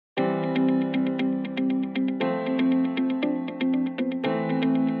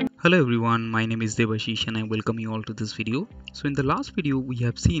Hello everyone, my name is Devashish and I welcome you all to this video. So in the last video we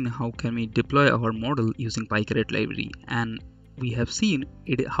have seen how can we deploy our model using PyCaret library, and we have seen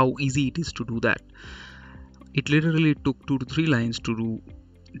how easy it is to do that. It literally took 2 to 3 lines to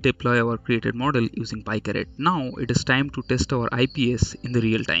deploy our created model using PyCaret. Now it is time to test our IPS in the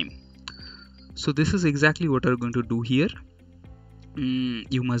real time. So this is exactly what we're going to do here.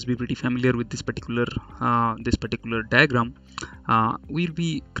 You must be pretty familiar with this particular diagram. We'll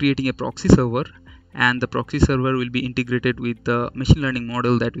be creating a proxy server, and the proxy server will be integrated with the machine learning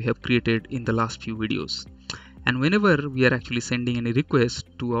model that we have created in the last few videos. And whenever we are actually sending any request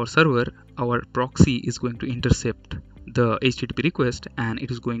to our server, our proxy is going to intercept the HTTP request, and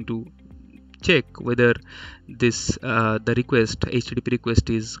it is going to check whether this HTTP request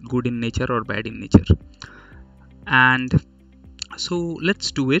is good in nature or bad in nature. And so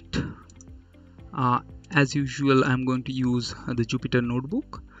let's do it. As usual, I'm going to use the Jupyter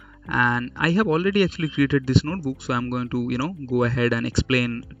notebook, and I have already actually created this notebook, so I'm going to go ahead and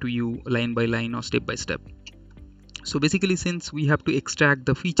explain to you line by line or step by step. So basically, since we have to extract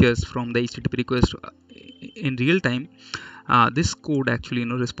the features from the HTTP request in real time, this code actually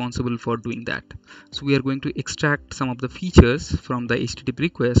responsible for doing that. So we are going to extract some of the features from the HTTP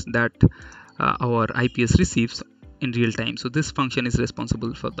request that our IPS receives in real time. So this function is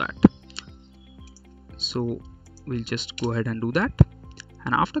responsible for that. So we'll just go ahead and do that.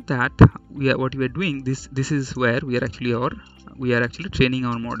 And after that, what we are doing, this is where we are actually training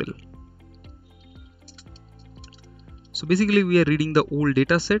our model. So basically we are reading the old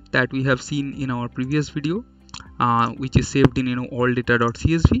data set that we have seen in our previous video, which is saved in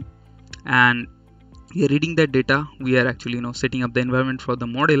alldata.csv, and we are reading that data. We are actually setting up the environment for the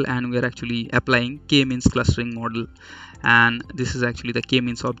model, and we are actually applying k-means clustering model, and this is actually the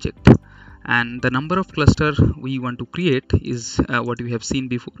k-means object, and the number of cluster we want to create is what we have seen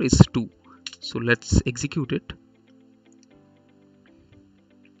before is 2. So let's execute it.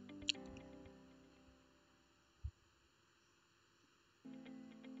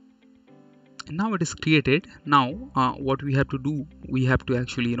 Now it is created. Now what we have to do, we have to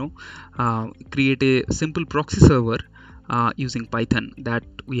actually create a simple proxy server using Python that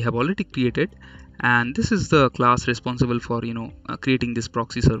we have already created, and this is the class responsible for creating this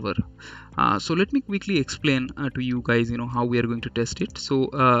proxy server. So let me quickly explain to you guys how we are going to test it. So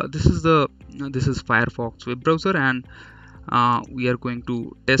this is Firefox web browser, and we are going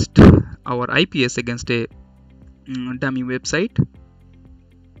to test our IPS against a dummy website,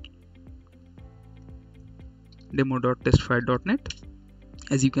 demo.testfire.net.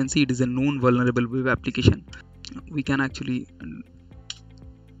 As you can see, it is a known vulnerable web application. We can actually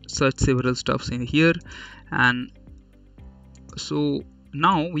search several stuffs in here, and so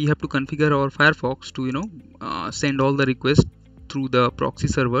now we have to configure our Firefox to send all the requests through the proxy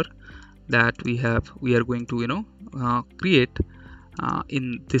server that we are going to create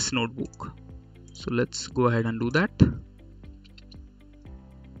in this notebook. So let's go ahead and do that.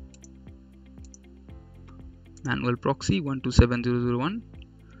 Manual proxy 127.0.0.1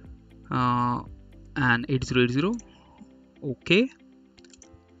 and 8080. Okay,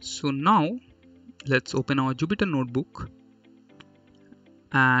 so now let's open our Jupyter notebook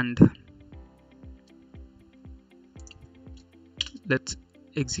and let's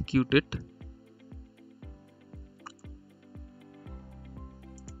execute it.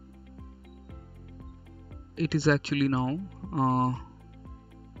 It is actually now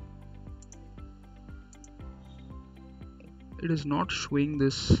it is not showing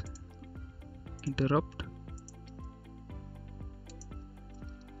this interrupt.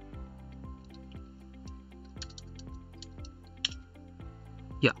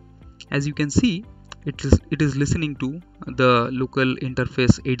 Yeah, as you can see, it is listening to the local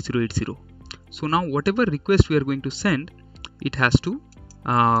interface 8080. So now whatever request we are going to send, it has to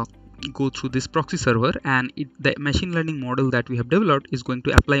go through this proxy server, and the machine learning model that we have developed is going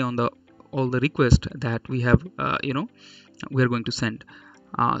to apply on all the requests that we have we are going to send.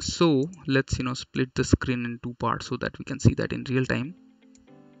 So let's split the screen in 2 parts so that we can see that in real time.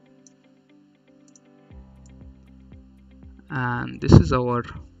 And this is our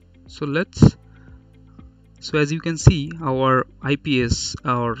so as you can see, our IPS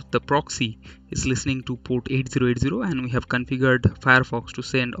or the proxy is listening to port 8080, and we have configured Firefox to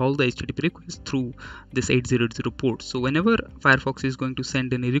send all the HTTP requests through this 8080 port. So whenever Firefox is going to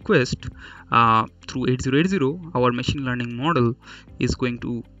send any request through 8080, our machine learning model is going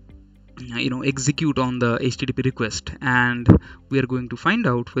to execute on the HTTP request, and we are going to find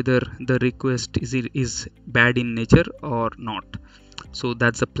out whether the request is bad in nature or not. So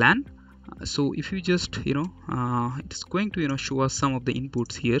that's the plan. So if you just it's going to show us some of the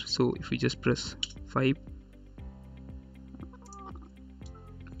inputs here. So if we just press 5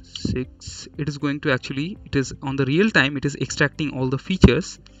 6, it is going to actually, it is on the real time, it is extracting all the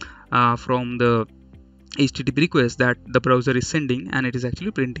features from the HTTP request that the browser is sending, and it is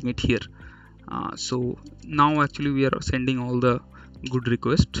actually printing it here. So now actually we are sending all the good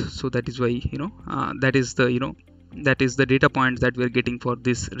requests, so that is why that is the that is the data points that we are getting for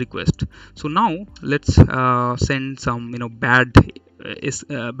this request. So now let's send some bad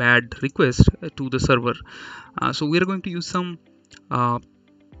bad request to the server. So we are going to use some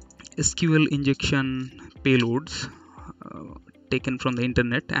SQL injection payloads taken from the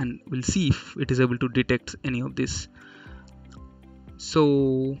internet, and we'll see if it is able to detect any of this.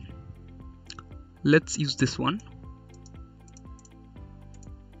 So let's use this one.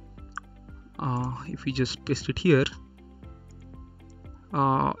 If we just paste it here,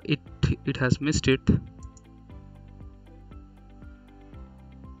 it has missed it.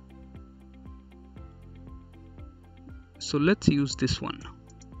 So let's use this one.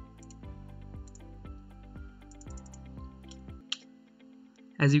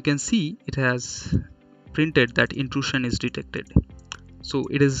 As you can see, it has printed that intrusion is detected. So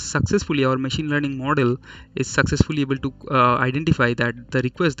it is successfully, our machine learning model is successfully able to identify that the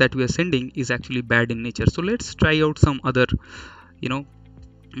request that we are sending is actually bad in nature. So let's try out some other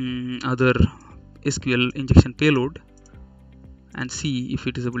other SQL injection payload and see if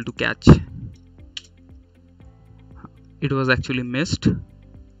it is able to catch. It was actually missed.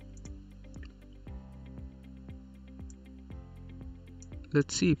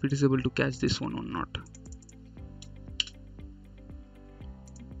 Let's see if it is able to catch this one or not.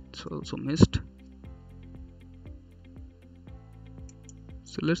 So also missed.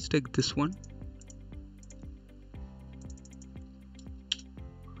 So let's take this one.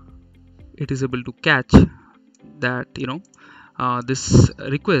 It is able to catch that this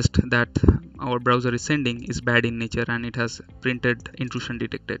request that our browser is sending is bad in nature, and it has printed intrusion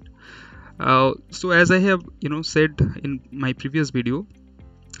detected. So as I have said in my previous video,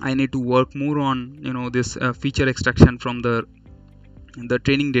 I need to work more on this feature extraction from the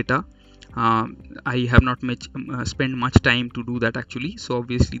training data. I have not spent much time to do that actually. So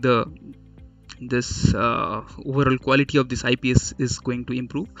obviously this overall quality of this IPS is going to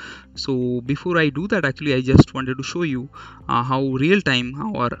improve. So before I do that, actually I just wanted to show you how real time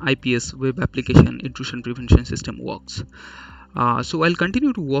our IPS web application intrusion prevention system works. So I'll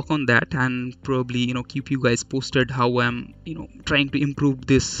continue to work on that, and probably keep you guys posted how I'm trying to improve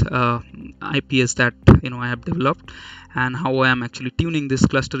this IPS that I have developed, and how I am actually tuning this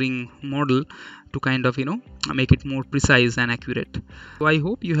clustering model to kind of make it more precise and accurate. So I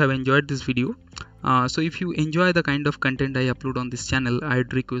hope you have enjoyed this video. So if you enjoy the kind of content I upload on this channel,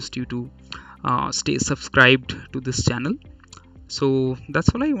 I'd request you to stay subscribed to this channel. So that's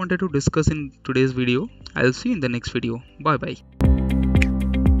all I wanted to discuss in today's video. I'll see you in the next video. Bye bye.